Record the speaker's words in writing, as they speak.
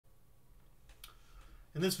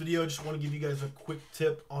In this video, I just want to give you guys a quick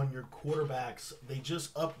tip on your quarterbacks. They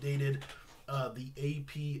just updated the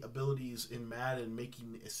AP abilities in Madden,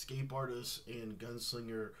 making Escape Artist and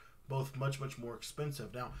Gunslinger both much more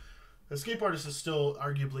expensive. Now, Escape Artist is still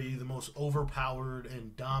arguably the most overpowered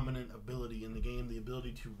and dominant ability in the game. The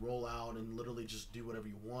ability to roll out and literally just do whatever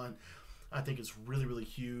you want. I think it's really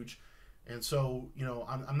huge. And so, you know,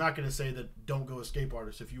 I'm not going to say that don't go Escape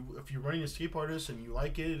Artist. If you're running Escape Artist and you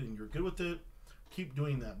like it and you're good with it, keep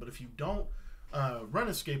doing that. But if you don't run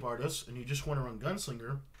Escape Artist and you just want to run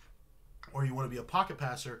Gunslinger, or you want to be a pocket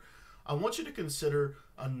passer, I want you to consider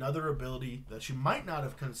another ability that you might not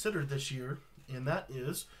have considered this year, and that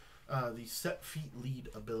is the set feet lead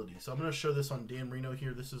ability. So I'm going to show this on Dan Marino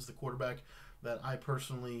here. This is the quarterback that I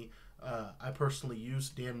personally use,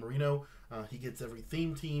 Dan Marino. He gets every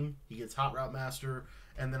theme team. He gets Hot Route Master.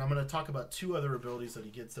 And then I'm going to talk about two other abilities that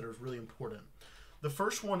he gets that are really important. The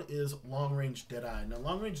first one is Long Range Deadeye. Now,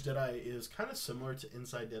 Long Range Deadeye is kind of similar to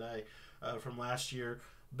Inside Deadeye from last year.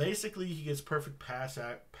 Basically, he gets perfect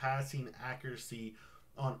passing accuracy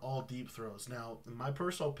on all deep throws. Now, in my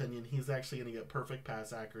personal opinion, he's actually going to get perfect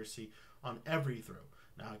pass accuracy on every throw.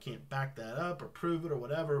 Now, I can't back that up or prove it or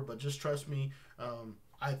whatever, but just trust me,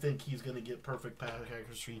 I think he's going to get perfect pass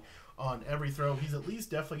accuracy on every throw. He's at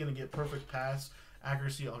least definitely going to get perfect pass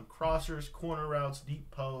accuracy on crossers, corner routes,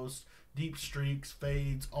 deep posts, deep streaks,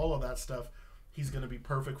 fades, all of that stuff. He's going to be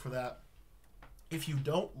perfect for that. If you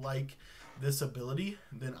don't like this ability,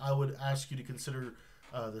 then I would ask you to consider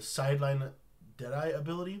the sideline Deadeye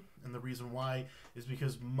ability. And the reason why is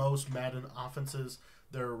because most Madden offenses,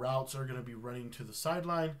 their routes are going to be running to the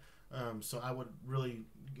sideline. So I would really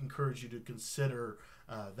encourage you to consider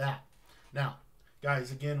that. Now,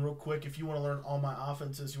 guys, again, real quick, if you want to learn all my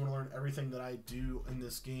offenses, you want to learn everything that I do in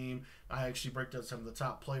this game, I actually break down some of the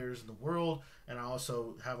top players in the world, and I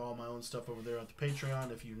also have all my own stuff over there at the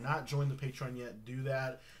Patreon. If you've not joined the Patreon yet, do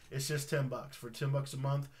that. It's just $10. For $10 a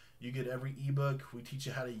month, you get every ebook. We teach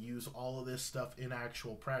you how to use all of this stuff in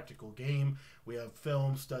actual practical game. We have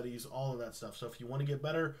film studies, all of that stuff. So if you want to get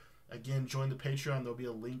better, again, join the Patreon. There'll be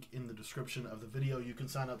a link in the description of the video. You can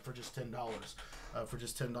sign up for just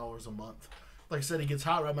 $10, a month. Like I said, he gets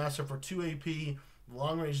Hot Route Master for 2 AP,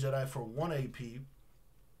 Long Range Deadeye for 1 AP,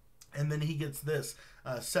 and then he gets this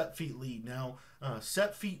set feet lead. Now,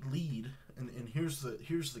 set feet lead, and here's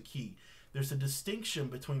the key. There's a distinction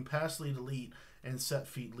between pass lead elite and set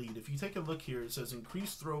feet lead. If you take a look here, it says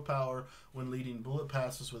increased throw power when leading bullet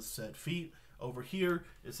passes with set feet. Over here,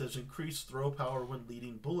 it says increased throw power when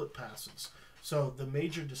leading bullet passes. So the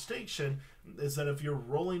major distinction is that if you're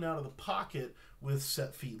rolling out of the pocket with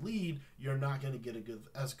set feet lead, you're not going to get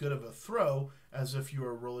as good of a throw as if you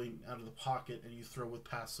are rolling out of the pocket and you throw with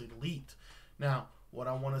pass lead elite. Now, what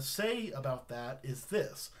I want to say about that is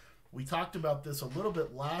this. We talked about this a little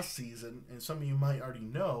bit last season, and some of you might already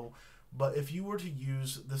know, but if you were to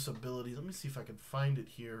use this ability, let me see if I can find it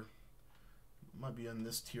here. It might be on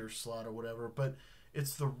this tier slot or whatever, but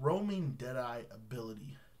it's the Roaming Deadeye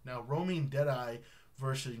ability. Now, Roaming Deadeye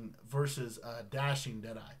versus Dashing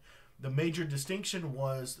Deadeye. The major distinction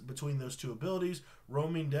was between those two abilities.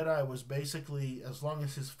 Roaming Deadeye was basically as long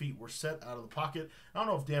as his feet were set out of the pocket. I don't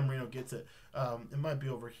know if Dan Marino gets it. It might be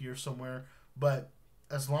over here somewhere, but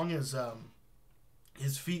as long as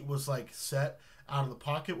his feet was like set out of the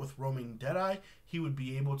pocket with Roaming Deadeye, he would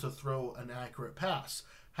be able to throw an accurate pass.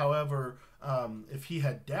 However, if he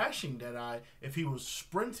had Dashing Deadeye, if he was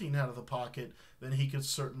sprinting out of the pocket, then he could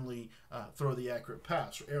certainly throw the accurate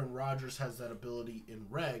pass. Aaron Rodgers has that ability in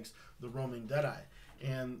regs, the Roaming Deadeye.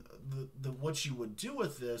 And what you would do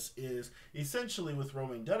with this is, essentially with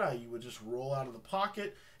Roaming Deadeye, you would just roll out of the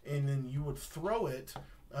pocket, and then you would throw it,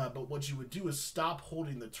 but what you would do is stop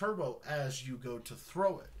holding the turbo as you go to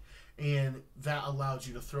throw it. And that allows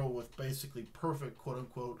you to throw with basically perfect,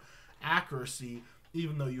 quote-unquote, accuracy,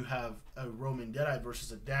 even though you have a Roaming Deadeye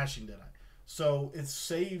versus a Dashing Deadeye. So it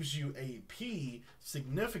saves you AP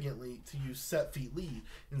significantly to use set feet lead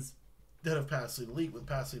instead of pass lead elite. With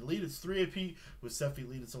pass lead elite, it's 3 AP. With set feet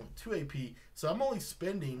lead, it's only 2 AP. So I'm only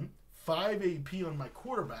spending 5 AP on my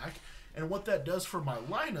quarterback. And what that does for my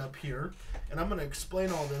lineup here, and I'm going to explain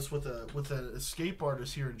all this with an Escape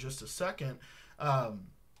Artist here in just a second.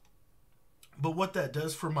 But what that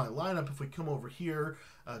does for my lineup, if we come over here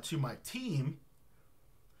to my team,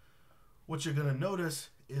 what you're going to notice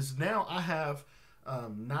is now I have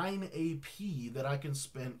 9 AP that I can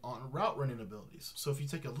spend on route running abilities. So if you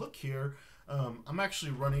take a look here, I'm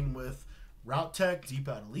actually running with Route Tech, Deep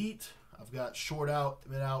Out Elite. I've got Short Out,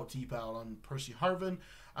 Mid Out, Deep Out on Percy Harvin.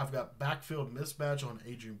 I've got Backfield Mismatch on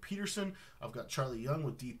Adrian Peterson. I've got Charlie Young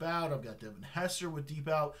with Deep Out. I've got Devin Hester with Deep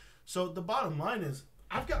Out. So the bottom line is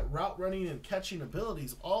I've got route running and catching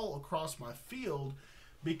abilities all across my field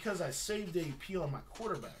because I saved AP on my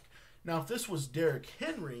quarterback. Now, if this was Derrick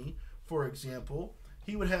Henry, for example,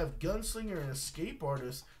 he would have Gunslinger and Escape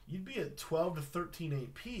Artist. You'd be at 12 to 13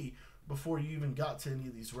 AP before you even got to any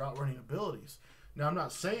of these route running abilities. Now, I'm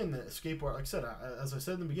not saying that Escape Artist, like I said, as I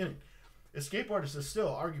said in the beginning, Escape Artist is still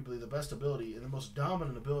arguably the best ability and the most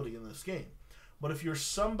dominant ability in this game. But if you're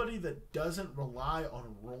somebody that doesn't rely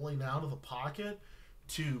on rolling out of the pocket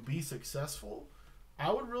to be successful,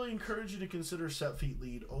 I would really encourage you to consider Set Feet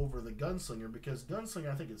Lead over the Gunslinger, because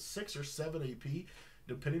Gunslinger I think is 6 or 7 AP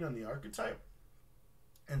depending on the archetype,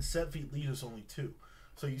 and Set Feet Lead is only 2.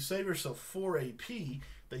 So you save yourself 4 AP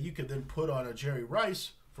that you could then put on a Jerry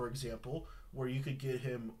Rice, for example, where you could get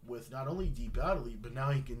him with not only Deep Out Elite, but now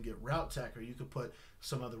he can get Route Tech, or you could put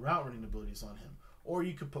some other route running abilities on him. Or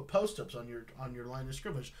you could put post-ups on your line of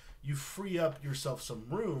scrimmage. You free up yourself some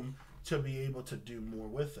room to be able to do more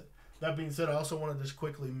with it. That being said, I also wanted to just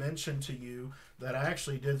quickly mention to you that I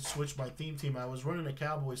actually did switch my theme team. I was running a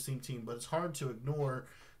Cowboys theme team, but it's hard to ignore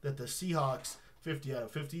that the Seahawks 50 out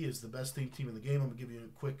of 50 is the best theme team in the game. I'm going to give you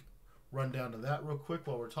a quick rundown of that real quick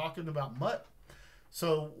while we're talking about MUT.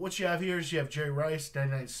 So what you have here is you have Jerry Rice,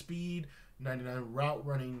 99 speed, 99 route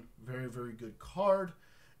running, very, very good card.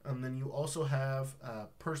 And then you also have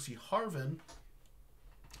Percy Harvin,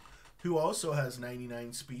 who also has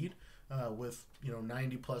 99 speed with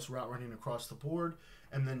 90 plus route running across the board.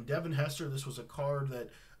 And then Devin Hester, this was a card that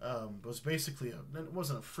was basically it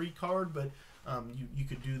wasn't a free card, but you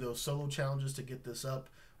could do those solo challenges to get this up.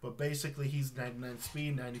 But basically he's 99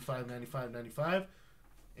 speed, 95, 95, 95,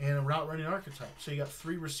 and a route running archetype. So you got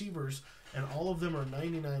 3 receivers, and all of them are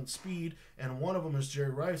 99 speed, and one of them is Jerry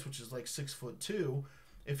Rice, which is like 6'2".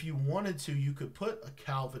 If you wanted to, you could put a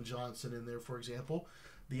Calvin Johnson in there, for example.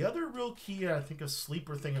 The other real key, I think, a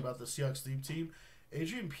sleeper thing about the Seahawks theme team,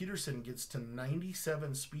 Adrian Peterson gets to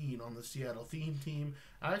 97 speed on the Seattle theme team.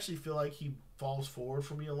 I actually feel like he falls forward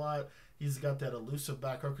for me a lot. He's got that elusive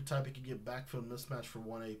back archetype. He can get backfield mismatch for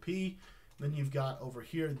 1 AP. Then you've got over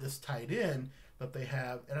here this tight end that they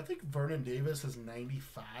have, and I think Vernon Davis has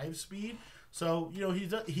 95 speed. So,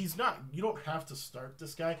 he's not, you don't have to start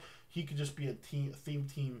this guy. He could just be a theme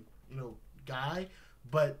team, guy,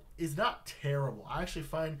 but is not terrible. I actually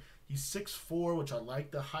find he's 6'4", which I like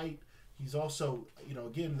the height. He's also,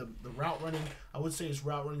 again, the route running, I would say his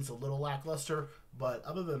route running is a little lackluster, but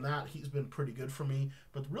other than that, he's been pretty good for me.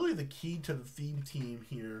 But really the key to the theme team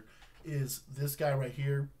here is this guy right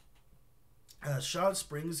here. Sean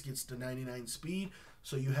Springs gets to 99 speed,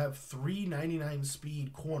 so you have 3 99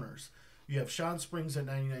 speed corners. You have Sean Springs at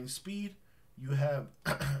 99 speed. You have,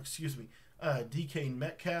 DK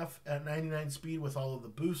Metcalf at 99 speed with all of the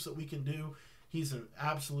boosts that we can do. He's an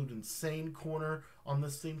absolute insane corner on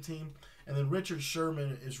this theme team. And then Richard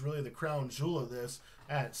Sherman is really the crown jewel of this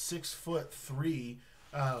at 6'3",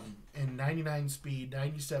 and 99 speed,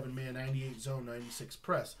 97 man, 98 zone, 96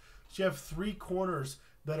 press. So you have 3 corners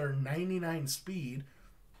that are 99 speed.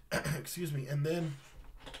 And then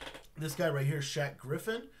this guy right here, Shaq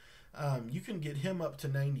Griffin, you can get him up to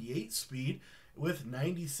 98 speed with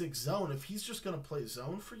 96 zone. If he's just going to play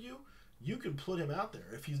zone for you, you can put him out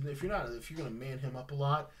there. If you're going to man him up a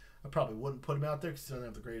lot, I probably wouldn't put him out there because he doesn't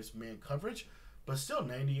have the greatest man coverage. But still,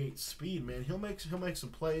 98 speed, man, he'll make some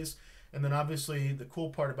plays. And then obviously the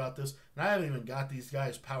cool part about this, and I haven't even got these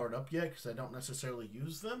guys powered up yet because I don't necessarily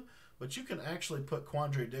use them, but you can actually put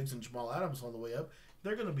Quandre Diggs and Jamal Adams all the way up.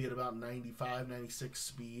 They're going to be at about 95, 96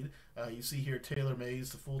 speed. You see here Taylor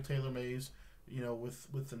Mays, the full Taylor Mays,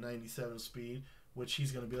 with the 97 speed, which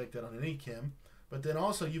he's going to be like that on any chem. But then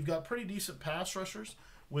also you've got pretty decent pass rushers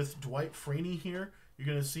with Dwight Freeney here. You're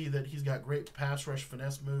going to see that he's got great pass rush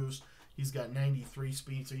finesse moves. He's got 93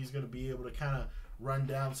 speed, so he's going to be able to kind of run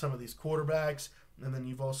down some of these quarterbacks. And then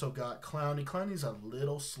you've also got Clowney. Clowney's a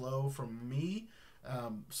little slow from me,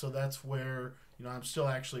 so that's where I'm still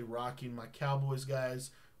actually rocking my Cowboys guys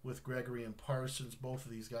with Gregory and Parsons. Both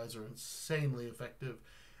of these guys are insanely effective.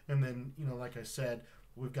 And then like I said,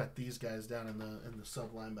 we've got these guys down in the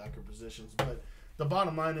sub linebacker positions. But the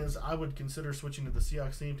bottom line is I would consider switching to the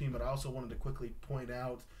Seahawks theme team, but I also wanted to quickly point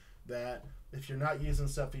out that if you're not using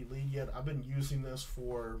Set Feet Lead yet, I've been using this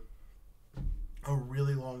for a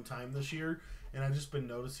really long time this year, and I've just been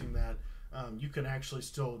noticing that you can actually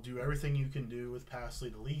still do everything you can do with Pass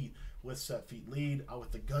Lead Elite with Set Feet Lead.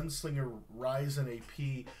 With the Gunslinger Rise in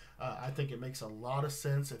AP, I think it makes a lot of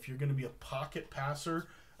sense if you're going to be a pocket passer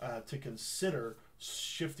to consider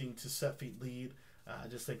shifting to Set Feet Lead. I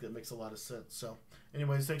just think that makes a lot of sense. So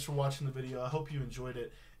anyways, thanks for watching the video. I hope you enjoyed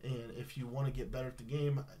it. And if you want to get better at the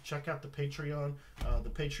game, check out the Patreon. The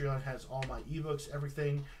Patreon has all my ebooks,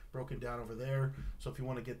 everything broken down over there. So if you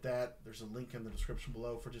want to get that, there's a link in the description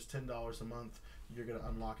below. For just $10 a month, you're going to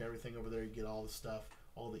unlock everything over there. You get all the stuff,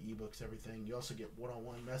 all the ebooks, everything. You also get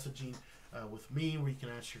one-on-one messaging with me, where you can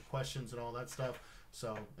ask your questions and all that stuff.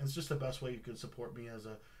 So it's just the best way you can support me as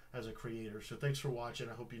a creator. So thanks for watching.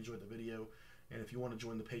 I hope you enjoyed the video. And if you want to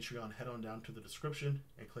join the Patreon, head on down to the description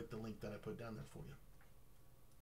and click the link that I put down there for you.